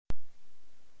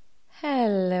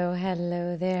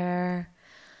Hello there.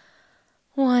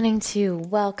 Wanting to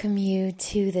welcome you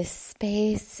to this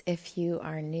space. If you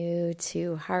are new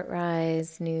to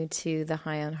HeartRise, new to the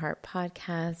High on Heart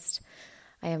podcast,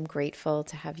 I am grateful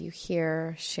to have you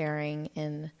here sharing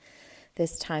in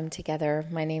this time together.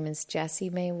 My name is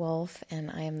Jessie May Wolf, and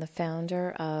I am the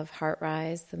founder of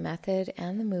HeartRise, the method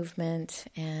and the movement,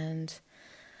 and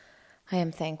I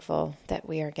am thankful that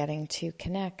we are getting to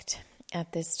connect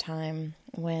at this time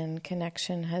when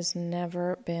connection has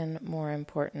never been more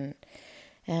important.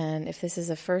 And if this is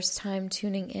a first time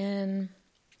tuning in,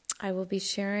 I will be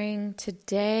sharing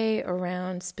today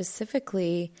around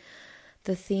specifically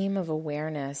the theme of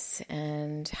awareness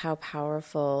and how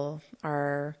powerful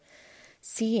our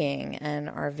seeing and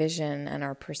our vision and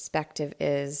our perspective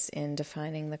is in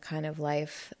defining the kind of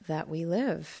life that we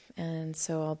live. And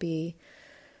so I'll be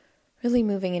really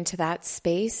moving into that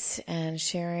space and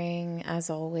sharing, as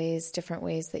always, different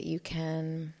ways that you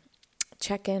can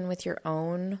check in with your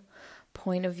own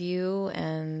point of view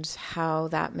and how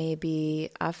that may be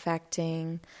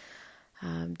affecting,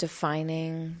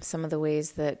 defining some of the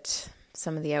ways that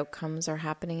some of the outcomes are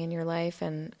happening in your life.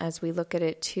 And as we look at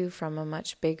it too from a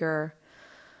much bigger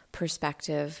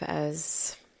perspective,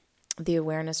 as the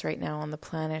awareness right now on the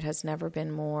planet has never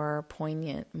been more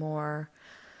poignant, more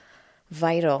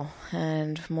vital,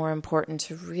 and more important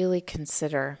to really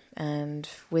consider. And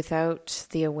without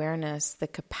the awareness, the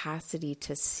capacity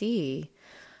to see,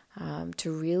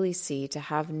 to really see, to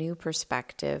have new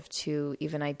perspective, to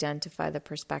even identify the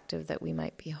perspective that we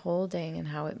might be holding and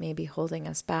how it may be holding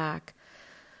us back,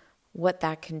 what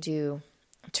that can do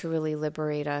to really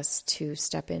liberate us to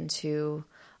step into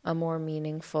a more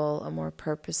meaningful, a more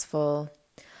purposeful,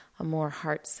 a more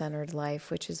heart-centered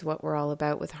life, which is what we're all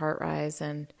about with HeartRise.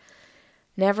 And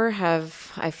never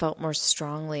have I felt more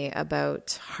strongly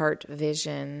about heart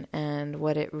vision and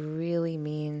what it really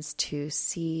means to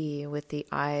see with the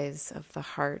eyes of the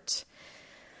heart.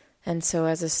 And so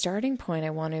as a starting point, I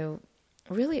want to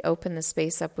really open the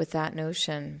space up with that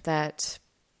notion that,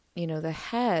 you know, the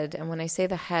head, and when I say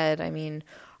the head, I mean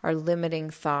our limiting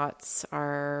thoughts,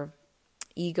 our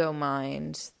ego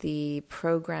mind, the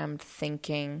programmed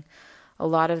thinking, a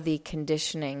lot of the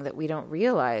conditioning that we don't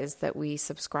realize that we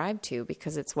subscribe to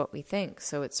because it's what we think.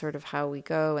 So it's sort of how we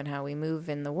go and how we move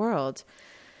in the world.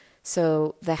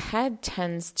 So the head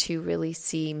tends to really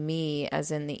see me as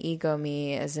in the ego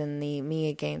me, as in the me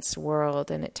against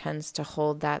world, and it tends to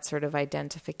hold that sort of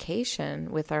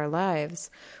identification with our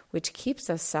lives, which keeps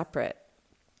us separate.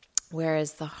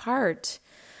 Whereas the heart's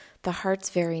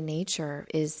very nature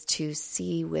is to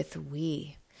see with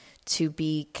we, to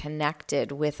be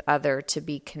connected with other, to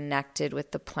be connected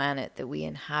with the planet that we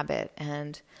inhabit.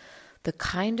 And the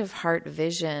kind of heart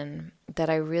vision that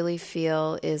I really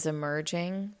feel is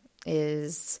emerging,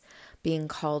 is being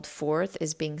called forth,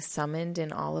 is being summoned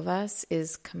in all of us,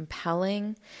 is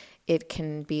compelling. It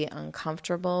can be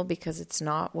uncomfortable because it's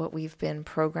not what we've been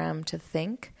programmed to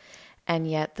think. And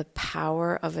yet the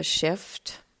power of a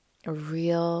shift, a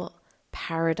real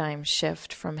paradigm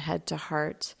shift from head to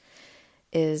heart,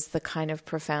 is the kind of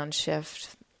profound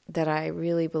shift that I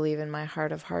really believe in my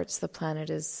heart of hearts the planet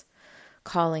is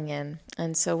calling in.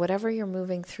 And so whatever you're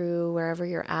moving through, wherever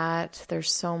you're at,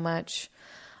 there's so much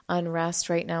unrest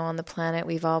right now on the planet.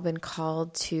 We've all been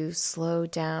called to slow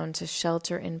down, to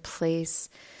shelter in place,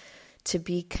 to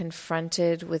be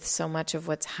confronted with so much of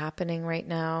what's happening right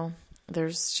now.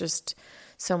 There's just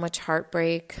so much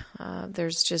heartbreak.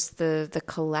 There's just the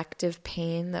collective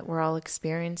pain that we're all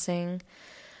experiencing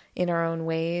in our own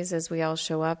ways as we all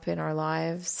show up in our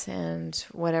lives, and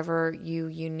whatever you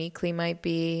uniquely might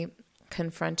be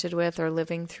confronted with or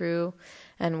living through,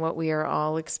 and what we are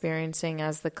all experiencing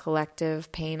as the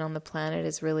collective pain on the planet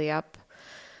is really up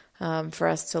for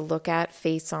us to look at,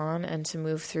 face on, and to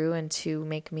move through and to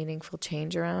make meaningful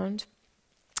change around.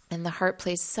 And the heart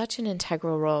plays such an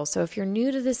integral role. So if you're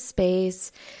new to this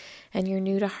space and you're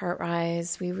new to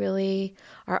HeartRise, we really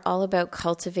are all about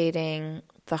cultivating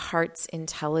the heart's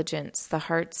intelligence, the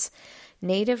heart's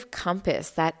native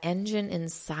compass, that engine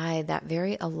inside, that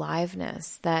very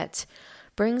aliveness that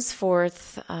brings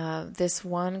forth this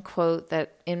one quote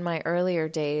that in my earlier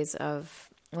days of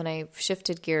when I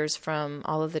shifted gears from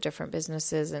all of the different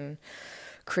businesses and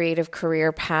creative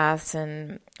career paths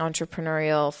and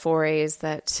entrepreneurial forays,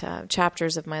 that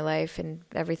chapters of my life, and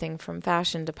everything from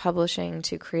fashion to publishing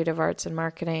to creative arts and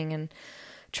marketing and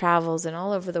travels and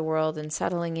all over the world, and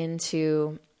settling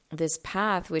into this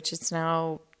path, which is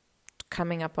now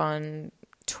coming up on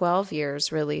 12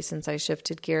 years really since I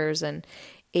shifted gears, and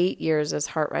 8 years as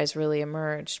HeartRise really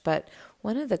emerged. But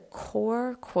one of the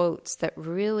core quotes that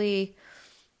really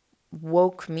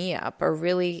woke me up or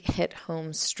really hit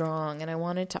home strong. And I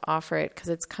wanted to offer it because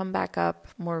it's come back up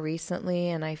more recently,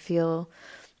 and I feel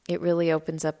it really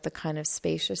opens up the kind of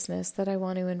spaciousness that I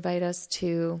want to invite us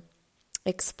to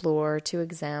explore, to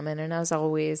examine. And as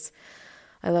always,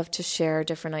 I love to share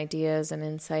different ideas and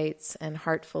insights and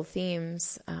heartful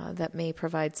themes that may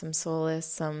provide some solace,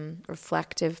 some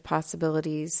reflective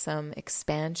possibilities, some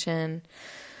expansion,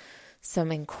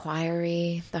 some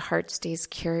inquiry. The heart stays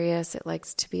curious. It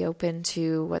likes to be open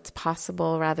to what's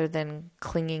possible rather than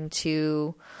clinging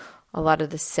to a lot of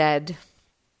the said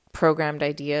programmed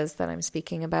ideas that I'm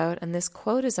speaking about. And this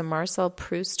quote is a Marcel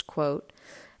Proust quote,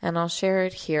 and I'll share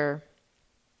it here.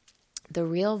 The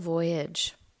real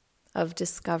voyage of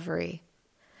discovery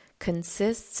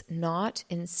consists not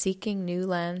in seeking new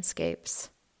landscapes,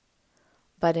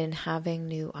 but in having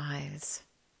new eyes.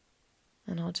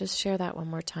 And I'll just share that one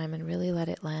more time and really let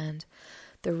it land.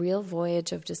 The real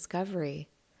voyage of discovery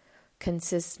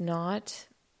consists not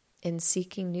in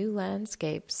seeking new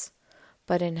landscapes,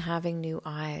 but in having new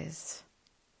eyes.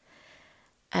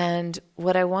 And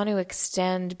what I want to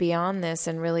extend beyond this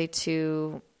and really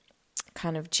to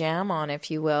kind of jam on,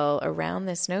 if you will, around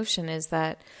this notion is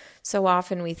that so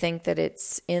often we think that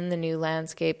it's in the new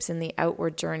landscapes, in the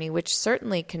outward journey, which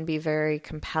certainly can be very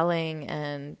compelling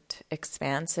and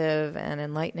expansive and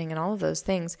enlightening and all of those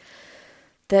things,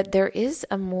 that there is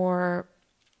a more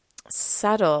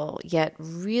subtle yet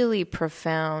really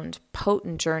profound,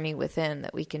 potent journey within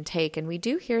that we can take. And we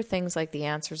do hear things like the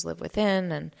answers live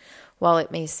within, and while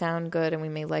it may sound good and we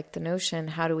may like the notion,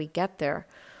 how do we get there?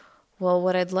 Well,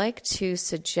 what I'd like to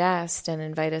suggest and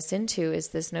invite us into is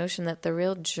this notion that the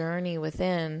real journey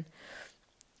within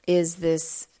is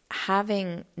this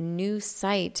having new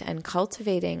sight and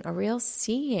cultivating a real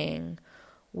seeing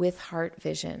with heart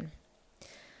vision.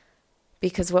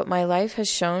 Because what my life has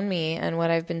shown me and what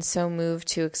I've been so moved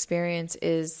to experience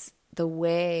is the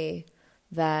way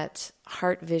that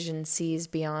heart vision sees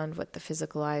beyond what the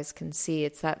physical eyes can see.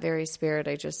 It's that very spirit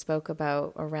I just spoke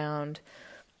about around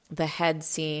the head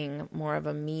seeing more of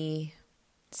a me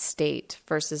state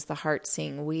versus the heart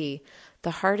seeing we.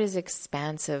 The heart is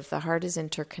expansive. The heart is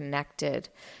interconnected.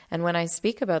 And when I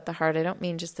speak about the heart, I don't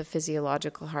mean just the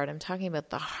physiological heart. I'm talking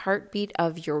about the heartbeat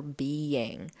of your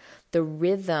being, the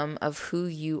rhythm of who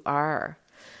you are.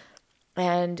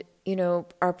 And, you know,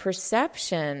 our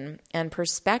perception and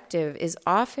perspective is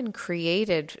often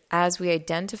created as we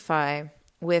identify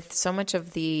with so much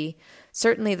of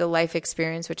certainly the life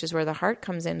experience, which is where the heart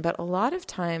comes in, but a lot of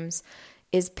times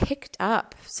is picked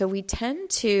up. So we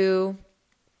tend to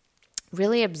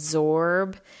really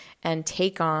absorb and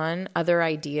take on other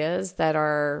ideas that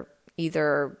are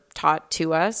either taught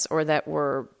to us or that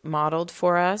were modeled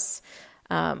for us,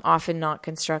 often not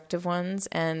constructive ones,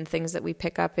 and things that we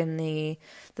pick up in the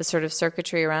sort of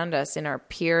circuitry around us, in our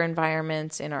peer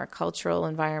environments, in our cultural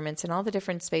environments, in all the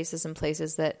different spaces and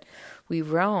places that we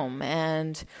roam.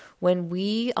 And when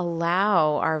we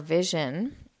allow our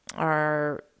vision,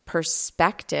 our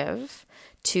perspective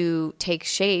to take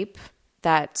shape,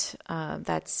 that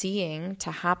seeing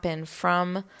to happen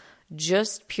from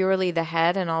just purely the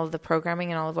head and all of the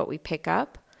programming and all of what we pick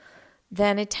up,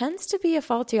 then it tends to be a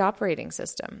faulty operating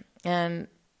system. And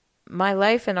my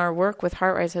life and our work with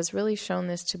HeartRise has really shown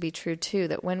this to be true too,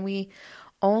 that when we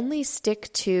only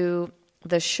stick to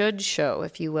the should show,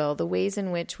 if you will, the ways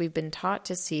in which we've been taught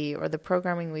to see, or the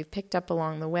programming we've picked up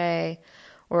along the way,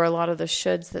 or a lot of the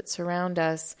shoulds that surround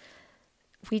us,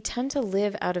 we tend to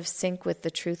live out of sync with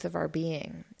the truth of our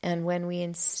being. And when we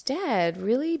instead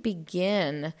really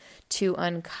begin to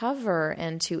uncover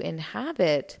and to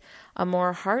inhabit a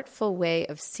more heartful way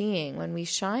of seeing, when we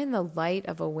shine the light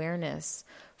of awareness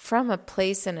from a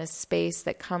place and a space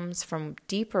that comes from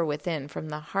deeper within, from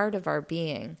the heart of our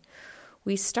being,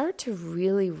 we start to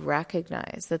really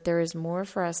recognize that there is more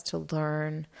for us to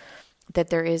learn, that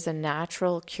there is a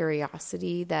natural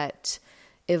curiosity that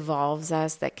evolves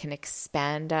us, that can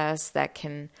expand us, that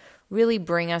can really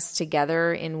bring us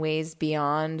together in ways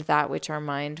beyond that which our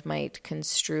mind might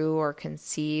construe or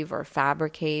conceive or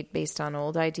fabricate based on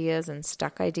old ideas and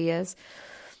stuck ideas.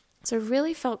 So I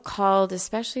really felt called,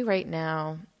 especially right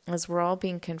now, as we're all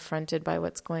being confronted by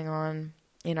what's going on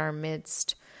in our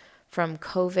midst, from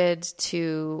COVID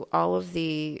to all of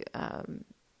the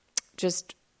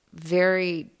just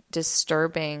very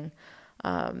disturbing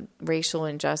racial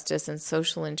injustice and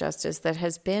social injustice that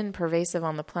has been pervasive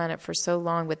on the planet for so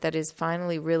long, but that is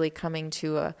finally really coming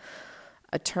to a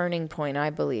turning point,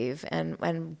 I believe.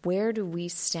 And where do we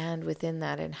stand within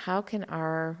that? And how can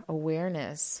our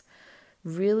awareness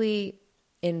really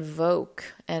invoke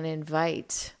and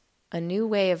invite a new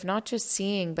way of not just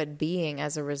seeing, but being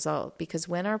as a result. Because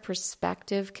when our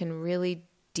perspective can really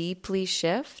deeply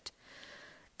shift,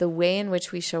 the way in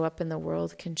which we show up in the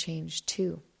world can change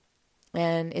too.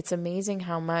 And it's amazing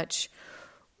how much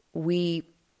we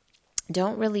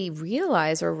don't really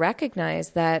realize or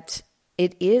recognize that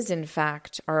it is, in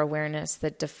fact, our awareness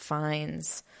that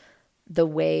defines the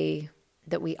way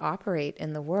that we operate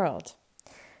in the world.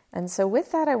 And so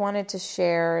with that, I wanted to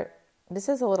share, this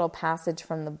is a little passage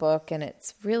from the book, and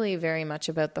it's really very much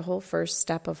about the whole first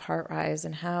step of HeartRise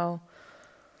and how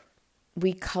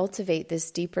we cultivate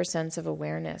this deeper sense of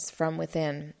awareness from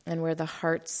within, and where the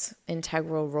heart's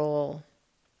integral role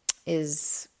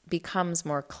becomes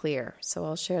more clear. So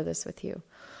I'll share this with you.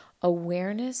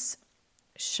 Awareness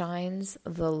shines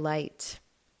the light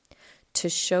to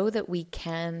show that we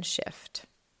can shift,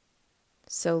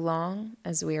 so long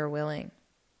as we are willing.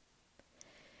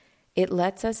 It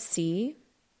lets us see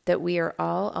that we are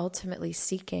all ultimately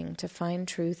seeking to find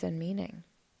truth and meaning,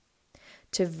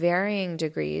 to varying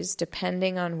degrees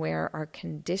depending on where our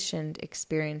conditioned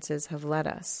experiences have led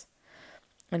us.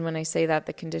 And when I say that,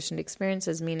 the conditioned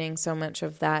experiences, meaning so much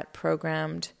of that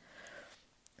programmed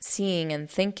seeing and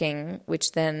thinking,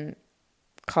 which then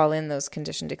call in those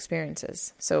conditioned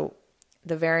experiences. So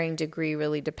the varying degree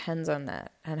really depends on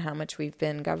that and how much we've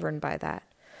been governed by that.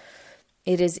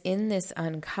 It is in this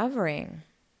uncovering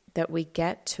that we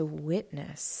get to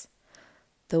witness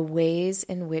the ways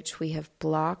in which we have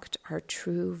blocked our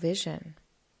true vision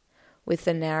with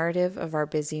the narrative of our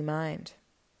busy mind,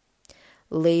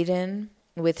 laden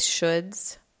with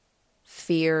shoulds,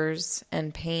 fears,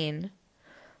 and pain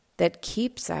that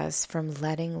keeps us from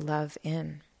letting love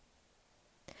in.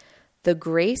 The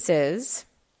grace is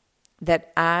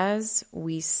that as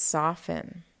we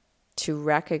soften to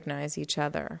recognize each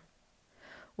other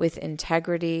with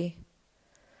integrity,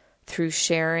 through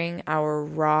sharing our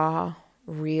raw,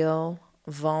 real,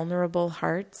 vulnerable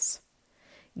hearts,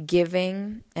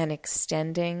 giving and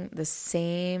extending the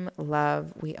same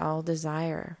love we all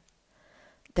desire,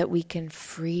 that we can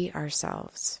free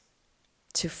ourselves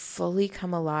to fully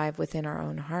come alive within our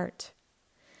own heart.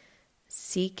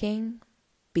 Seeking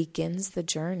begins the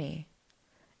journey.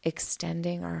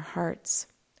 Extending our hearts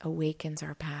awakens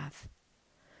our path.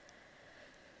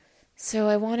 So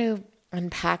I want to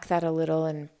unpack that a little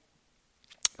and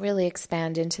really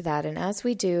expand into that. And as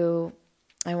we do,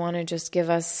 I want to just give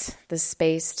us the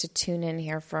space to tune in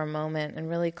here for a moment and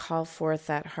really call forth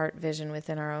that heart vision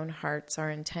within our own hearts, our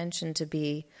intention to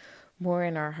be more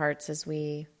in our hearts as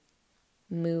we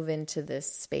move into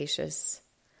this spacious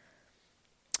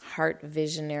heart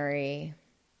visionary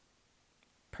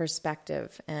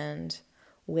perspective and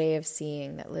way of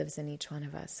seeing that lives in each one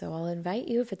of us. So I'll invite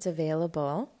you, if it's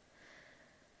available,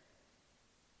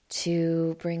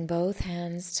 to bring both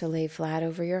hands to lay flat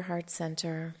over your heart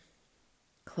center,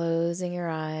 closing your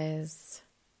eyes,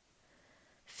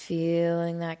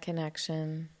 feeling that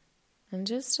connection, and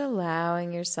just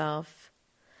allowing yourself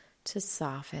to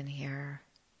soften here.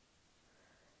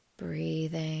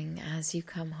 Breathing as you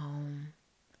come home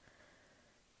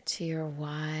to your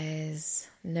wise,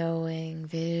 knowing,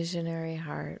 visionary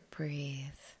heart. Breathe.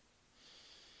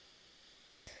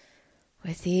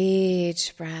 With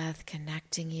each breath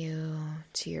connecting you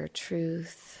to your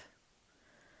truth,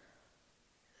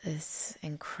 this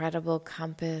incredible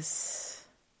compass,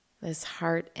 this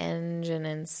heart engine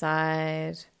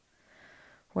inside,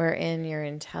 wherein your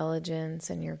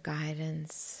intelligence and your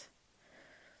guidance,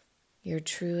 your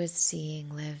truest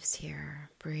seeing lives here.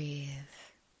 Breathe.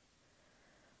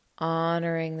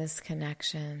 Honoring this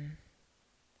connection,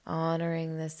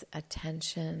 honoring this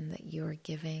attention that you are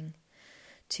giving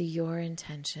to your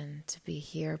intention to be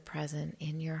here present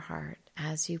in your heart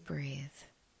as you breathe.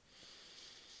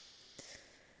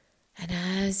 And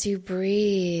as you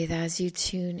breathe, as you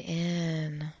tune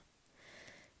in,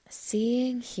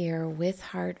 seeing here with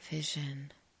heart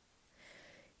vision,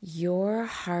 your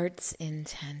heart's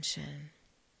intention.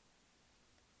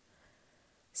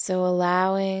 So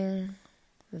allowing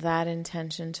that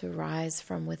intention to rise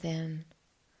from within,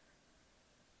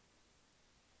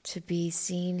 to be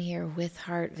seen here with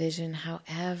heart vision,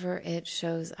 however it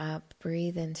shows up.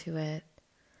 Breathe into it,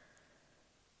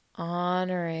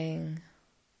 honoring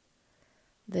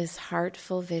this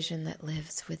heartful vision that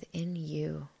lives within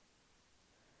you,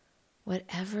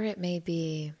 whatever it may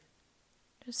be.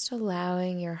 Just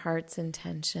allowing your heart's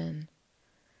intention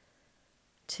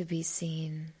to be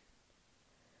seen.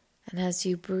 And as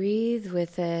you breathe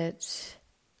with it,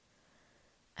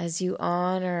 as you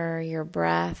honor your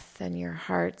breath and your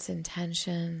heart's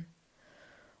intention,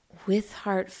 with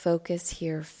heart focus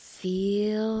here,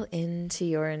 feel into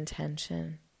your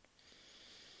intention.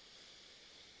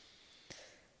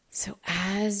 So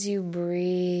as you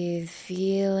breathe,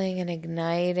 feeling and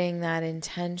igniting that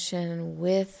intention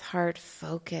with heart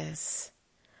focus,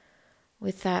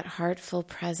 with that heartful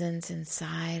presence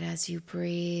inside as you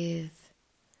breathe,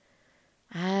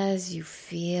 as you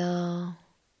feel,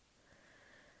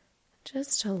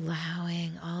 just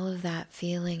allowing all of that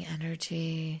feeling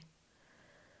energy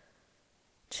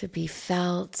to be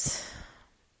felt,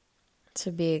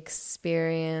 to be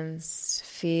experienced,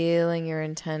 feeling your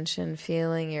intention,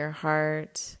 feeling your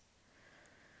heart,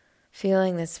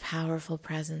 feeling this powerful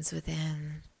presence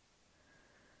within.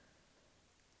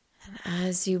 And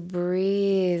as you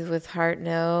breathe with heart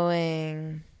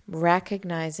knowing,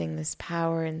 recognizing this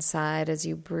power inside as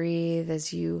you breathe,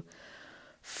 as you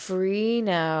free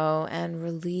now and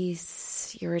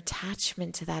release your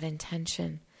attachment to that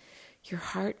intention. Your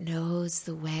heart knows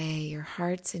the way. Your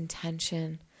heart's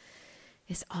intention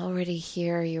is already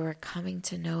here. You are coming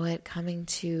to know it, coming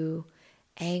to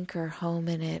anchor home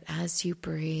in it as you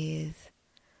breathe.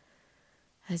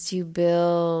 As you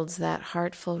build that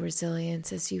heartful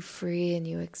resilience, as you free and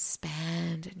you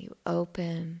expand and you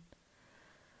open,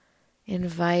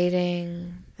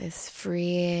 inviting this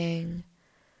freeing,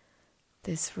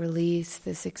 this release,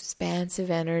 this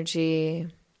expansive energy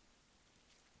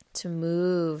to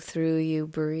move through you.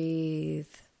 Breathe.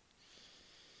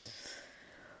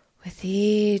 With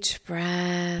each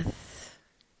breath,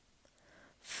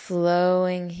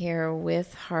 flowing here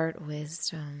with heart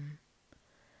wisdom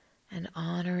and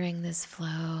honoring this flow,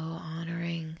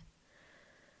 honoring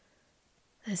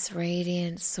this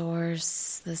radiant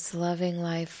source, this loving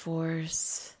life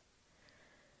force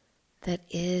that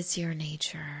is your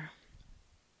nature,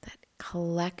 that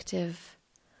collective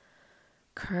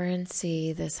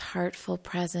currency, this heartful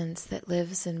presence that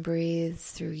lives and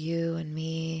breathes through you and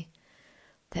me,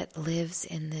 that lives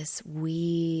in this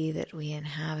we that we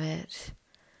inhabit,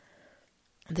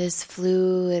 this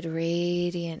fluid,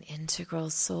 radiant, integral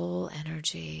soul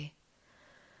energy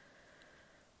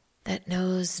that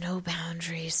knows no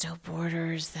boundaries, no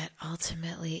borders, that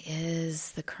ultimately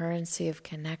is the currency of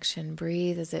connection.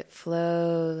 Breathe as it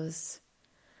flows,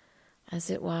 as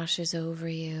it washes over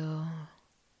you,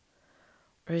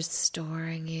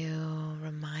 restoring you,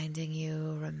 reminding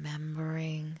you,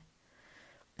 remembering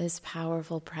this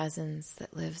powerful presence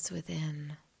that lives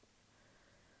within,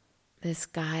 this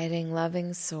guiding,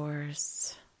 loving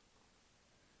source,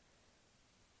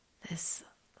 this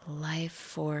life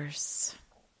force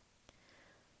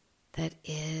that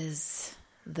is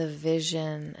the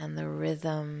vision and the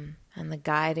rhythm and the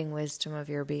guiding wisdom of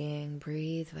your being.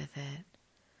 Breathe with it.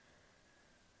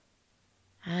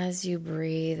 As you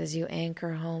breathe, as you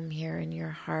anchor home here in your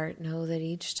heart, know that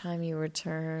each time you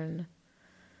return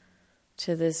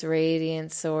to this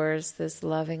radiant source, this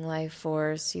loving life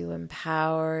force, you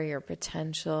empower your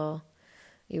potential,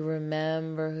 you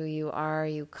remember who you are,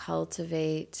 you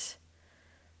cultivate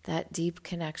that deep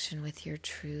connection with your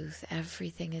truth.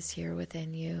 Everything is here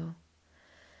within you.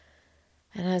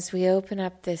 And as we open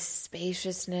up this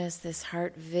spaciousness, this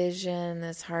heart vision,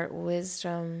 this heart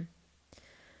wisdom,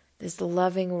 this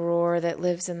loving roar that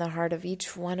lives in the heart of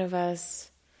each one of us,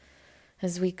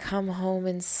 as we come home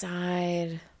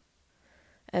inside,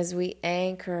 as we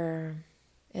anchor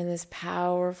in this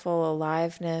powerful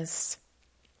aliveness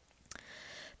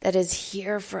that is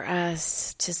here for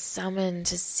us to summon,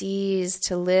 to seize,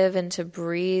 to live and to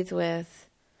breathe with,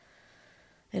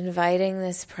 inviting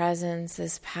this presence,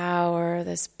 this power,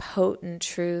 this potent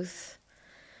truth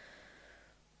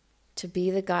to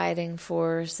be the guiding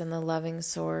force and the loving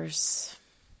source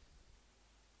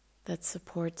that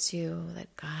supports you,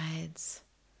 that guides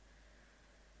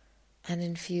and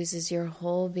infuses your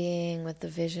whole being with the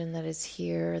vision that is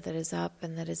here, that is up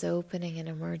and that is opening and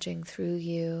emerging through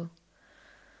you,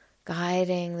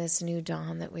 guiding this new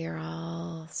dawn that we are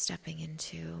all stepping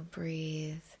into.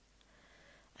 Breathe.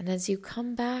 And as you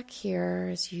come back here,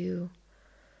 as you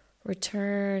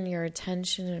return your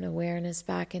attention and awareness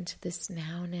back into this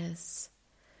nowness,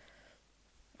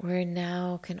 where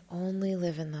now can only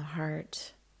live in the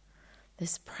heart,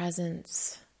 this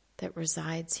presence that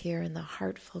resides here in the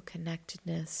heartful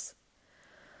connectedness,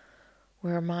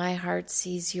 where my heart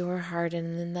sees your heart,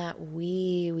 and in that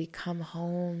we come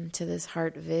home to this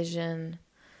heart vision,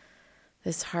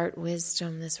 this heart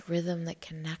wisdom, this rhythm that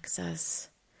connects us,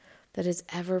 that is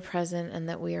ever present and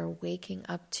that we are waking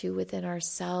up to within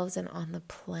ourselves and on the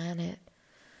planet.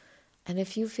 And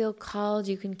if you feel called,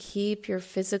 you can keep your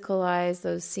physical eyes,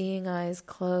 those seeing eyes,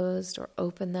 closed, or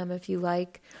open them if you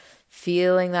like,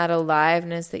 feeling that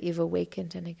aliveness that you've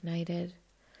awakened and ignited.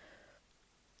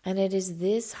 And it is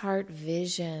this heart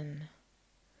vision,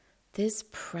 this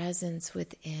presence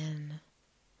within,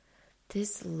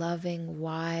 this loving,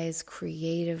 wise,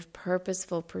 creative,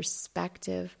 purposeful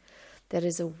perspective that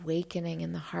is awakening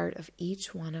in the heart of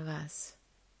each one of us.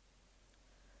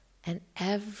 And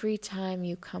every time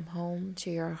you come home to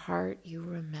your heart, you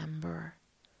remember.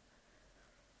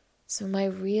 So my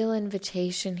real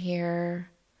invitation here,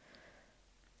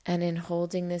 and in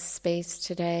holding this space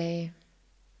today,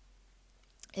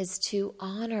 is to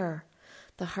honor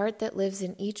the heart that lives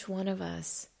in each one of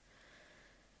us.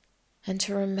 And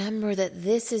to remember that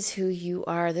this is who you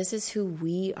are, this is who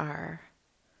we are.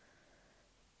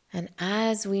 And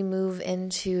as we move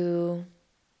into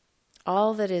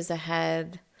all that is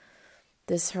ahead,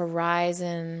 this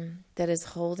horizon that is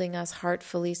holding us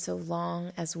heartfully so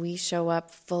long as we show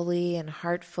up fully and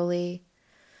heartfully,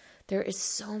 there is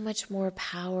so much more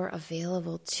power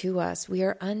available to us. We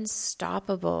are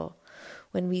unstoppable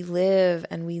when we live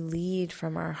and we lead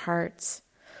from our hearts.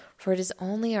 For it is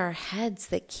only our heads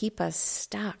that keep us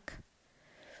stuck.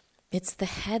 It's the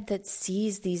head that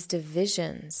sees these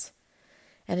divisions.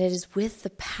 And it is with the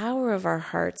power of our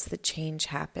hearts that change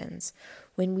happens.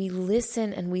 When we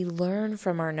listen and we learn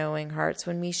from our knowing hearts,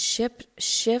 when we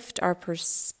shift our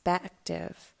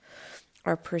perspective,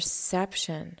 our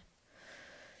perception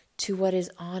to what is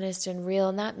honest and real.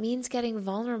 And that means getting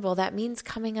vulnerable. That means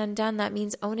coming undone. That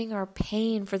means owning our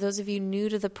pain. For those of you new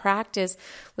to the practice,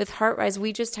 with HeartRise,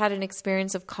 we just had an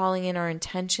experience of calling in our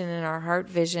intention and our heart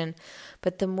vision.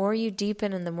 But the more you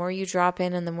deepen and the more you drop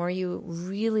in and the more you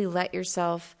really let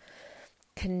yourself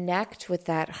connect with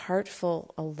that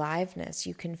heartful aliveness,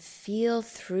 you can feel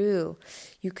through.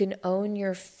 You can own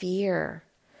your fear.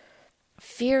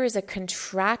 Fear is a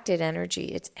contracted energy.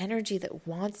 It's energy that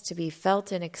wants to be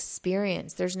felt and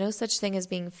experienced. There's no such thing as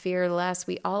being fearless.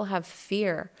 We all have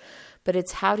fear, but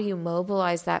it's how do you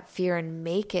mobilize that fear and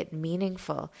make it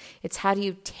meaningful? It's how do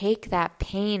you take that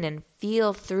pain and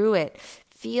feel through it,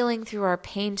 feeling through our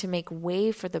pain to make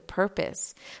way for the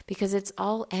purpose, because it's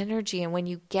all energy. And when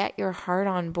you get your heart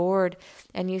on board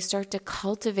and you start to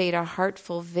cultivate a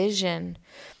heartful vision,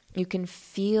 you can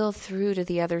feel through to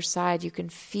the other side. You can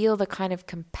feel the kind of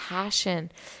compassion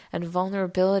and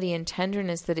vulnerability and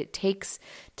tenderness that it takes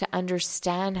to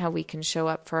understand how we can show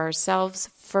up for ourselves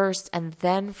first and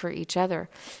then for each other.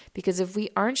 Because if we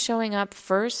aren't showing up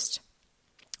first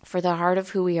for the heart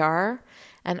of who we are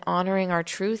and honoring our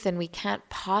truth, then we can't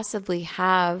possibly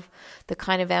have the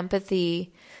kind of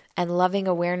empathy and loving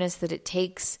awareness that it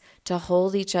takes to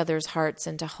hold each other's hearts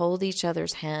and to hold each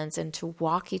other's hands and to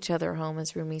walk each other home,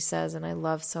 as Rumi says, and I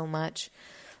love so much.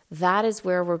 That is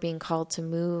where we're being called to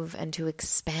move and to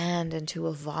expand and to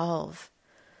evolve.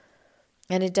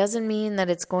 And it doesn't mean that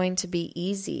it's going to be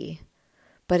easy,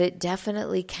 but it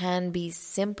definitely can be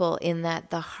simple in that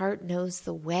the heart knows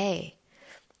the way.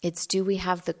 It's, do we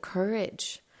have the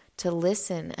courage to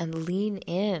listen and lean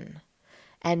in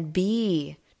and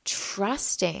be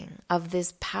trusting of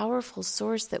this powerful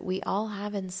source that we all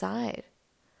have inside?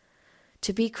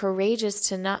 To be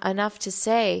courageous enough to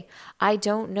say, I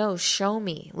don't know, show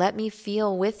me, let me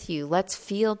feel with you, let's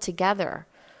feel together.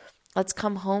 Let's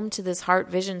come home to this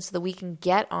heart vision so that we can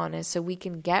get honest, so we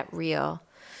can get real,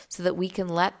 so that we can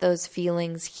let those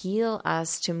feelings heal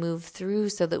us to move through,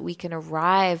 so that we can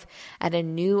arrive at a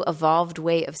new evolved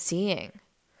way of seeing.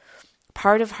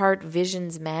 Part of Heart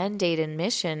Vision's mandate and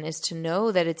mission is to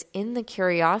know that it's in the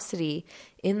curiosity,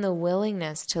 in the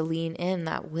willingness to lean in,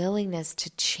 that willingness to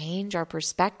change our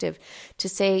perspective, to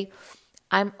say,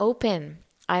 I'm open,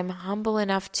 I'm humble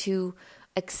enough to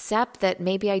accept that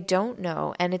maybe I don't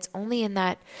know. And it's only in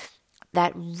that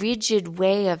rigid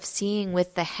way of seeing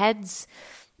with the head's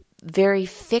very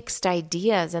fixed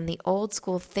ideas and the old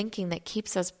school thinking that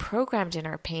keeps us programmed in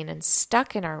our pain and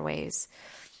stuck in our ways,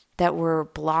 that we're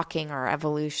blocking our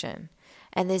evolution.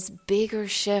 And this bigger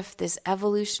shift, this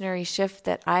evolutionary shift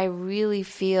that I really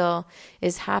feel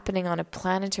is happening on a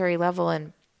planetary level,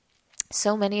 and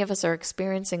so many of us are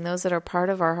experiencing, those that are part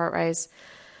of our HeartRise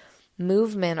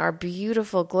movement, our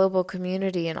beautiful global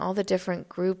community, and all the different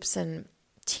groups and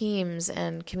teams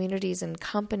and communities and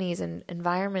companies and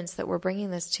environments that we're bringing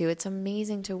this to. It's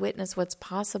amazing to witness what's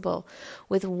possible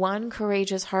with one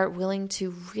courageous heart willing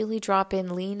to really drop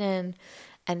in, lean in,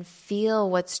 and feel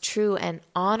what's true and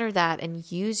honor that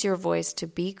and use your voice to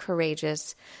be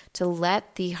courageous, to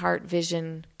let the heart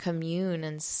vision commune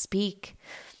and speak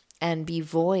and be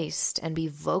voiced and be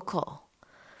vocal.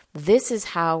 This is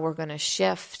how we're going to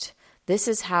shift. This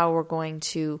is how we're going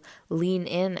to lean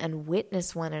in and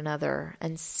witness one another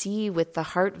and see with the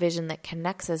heart vision that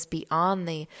connects us beyond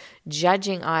the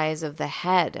judging eyes of the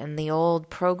head and the old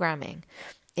programming.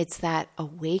 It's that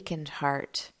awakened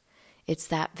heart. It's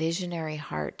that visionary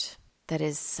heart that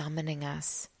is summoning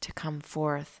us to come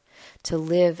forth. to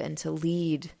live and to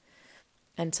lead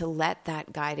and to let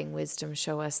that guiding wisdom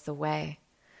show us the way.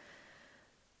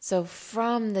 So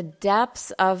from the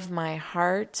depths of my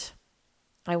heart,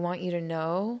 I want you to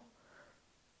know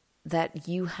that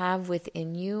you have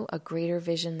within you a greater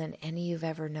vision than any you've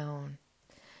ever known.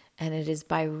 And it is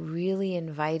by really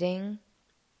inviting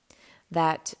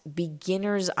that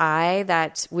beginner's eye,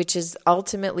 that which is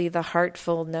ultimately the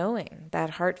heartful knowing,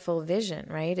 that heartful vision,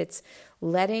 right? It's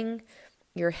letting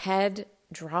your head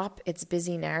drop its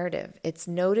busy narrative. It's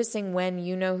noticing when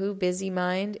you know who busy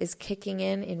mind is kicking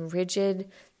in rigid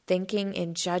thinking,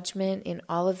 in judgment, in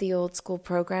all of the old school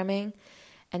programming,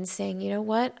 and saying, you know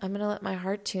what, I'm going to let my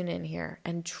heart tune in here,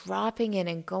 and dropping in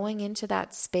and going into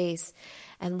that space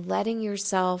and letting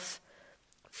yourself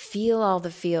feel all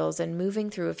the feels and moving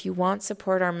through. If you want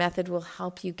support, our method will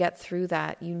help you get through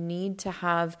that. You need to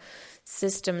have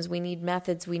systems. We need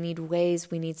methods. We need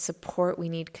ways. We need support. We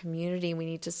need community. We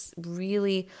need to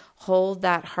really hold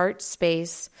that heart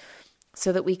space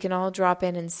so that we can all drop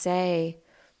in and say,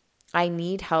 I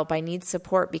need help. I need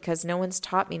support because no one's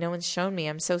taught me. No one's shown me.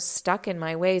 I'm so stuck in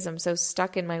my ways. I'm so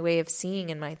stuck in my way of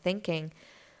seeing and my thinking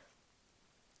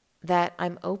that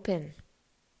I'm open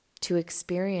to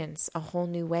experience a whole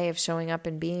new way of showing up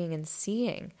and being and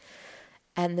seeing.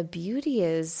 And the beauty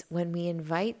is when we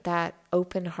invite that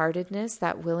open-heartedness,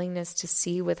 that willingness to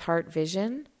see with heart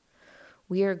vision,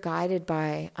 we are guided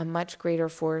by a much greater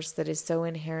force that is so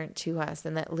inherent to us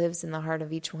and that lives in the heart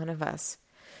of each one of us.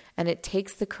 And it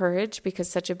takes the courage, because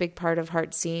such a big part of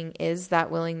heart seeing is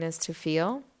that willingness to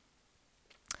feel.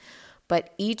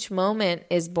 But each moment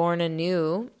is born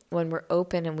anew when we're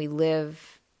open and we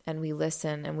live and we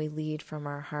listen and we lead from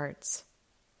our hearts.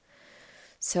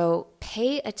 So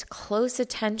pay close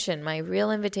attention. My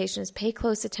real invitation is pay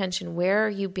close attention. Where are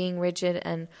you being rigid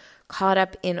and caught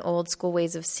up in old school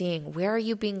ways of seeing? Where are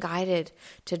you being guided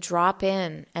to drop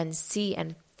in and see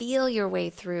and feel your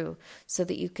way through so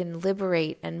that you can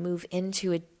liberate and move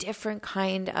into a different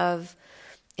kind of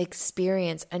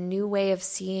experience, a new way of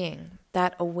seeing,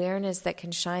 that awareness that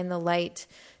can shine the light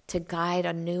to guide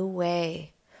a new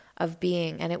way of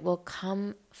being, and it will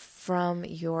come from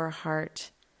your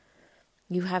heart.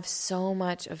 You have so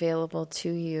much available to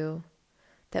you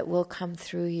that will come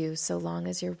through you so long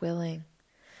as you're willing.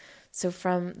 So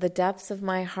from the depths of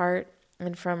my heart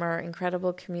and from our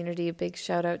incredible community, a big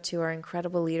shout out to our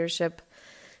incredible leadership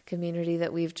community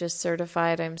that we've just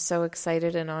certified. I'm so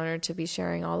excited and honored to be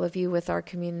sharing all of you with our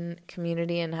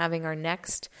community and having our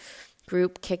next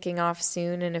group kicking off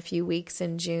soon in a few weeks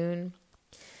in June.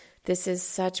 This is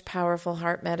such powerful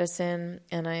heart medicine,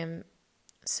 and I am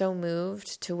so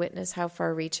moved to witness how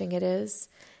far-reaching it is.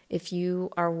 If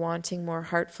you are wanting more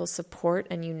heartful support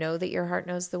and you know that your heart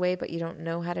knows the way, but you don't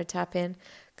know how to tap in,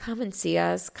 come and see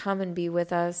us. Come and be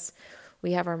with us.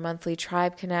 We have our monthly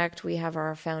Tribe Connect. We have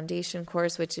our foundation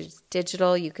course, which is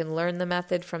digital. You can learn the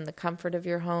method from the comfort of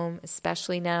your home,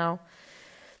 especially now.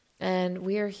 And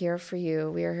we are here for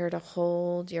you. We are here to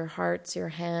hold your hearts, your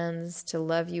hands, to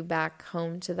love you back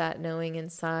home to that knowing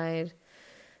inside,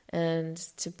 and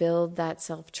to build that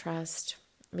self-trust.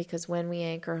 Because when we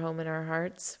anchor home in our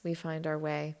hearts, we find our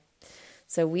way.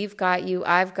 So we've got you.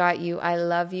 I've got you. I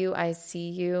love you. I see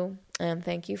you. And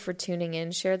thank you for tuning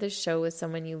in. Share this show with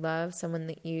someone you love, someone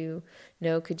that you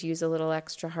know could use a little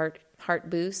extra heart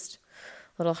boost,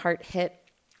 a little heart hit.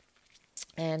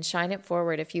 And shine it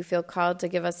forward. If you feel called to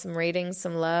give us some ratings,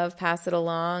 some love, pass it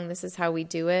along. This is how we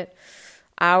do it.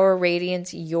 Our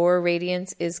radiance, your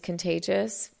radiance is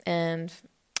contagious. And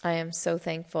I am so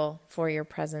thankful for your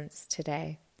presence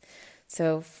today.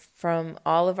 So from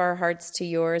all of our hearts to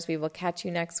yours, we will catch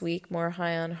you next week. More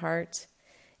High on Heart.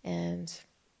 And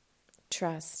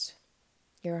trust,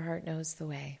 your heart knows the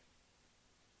way.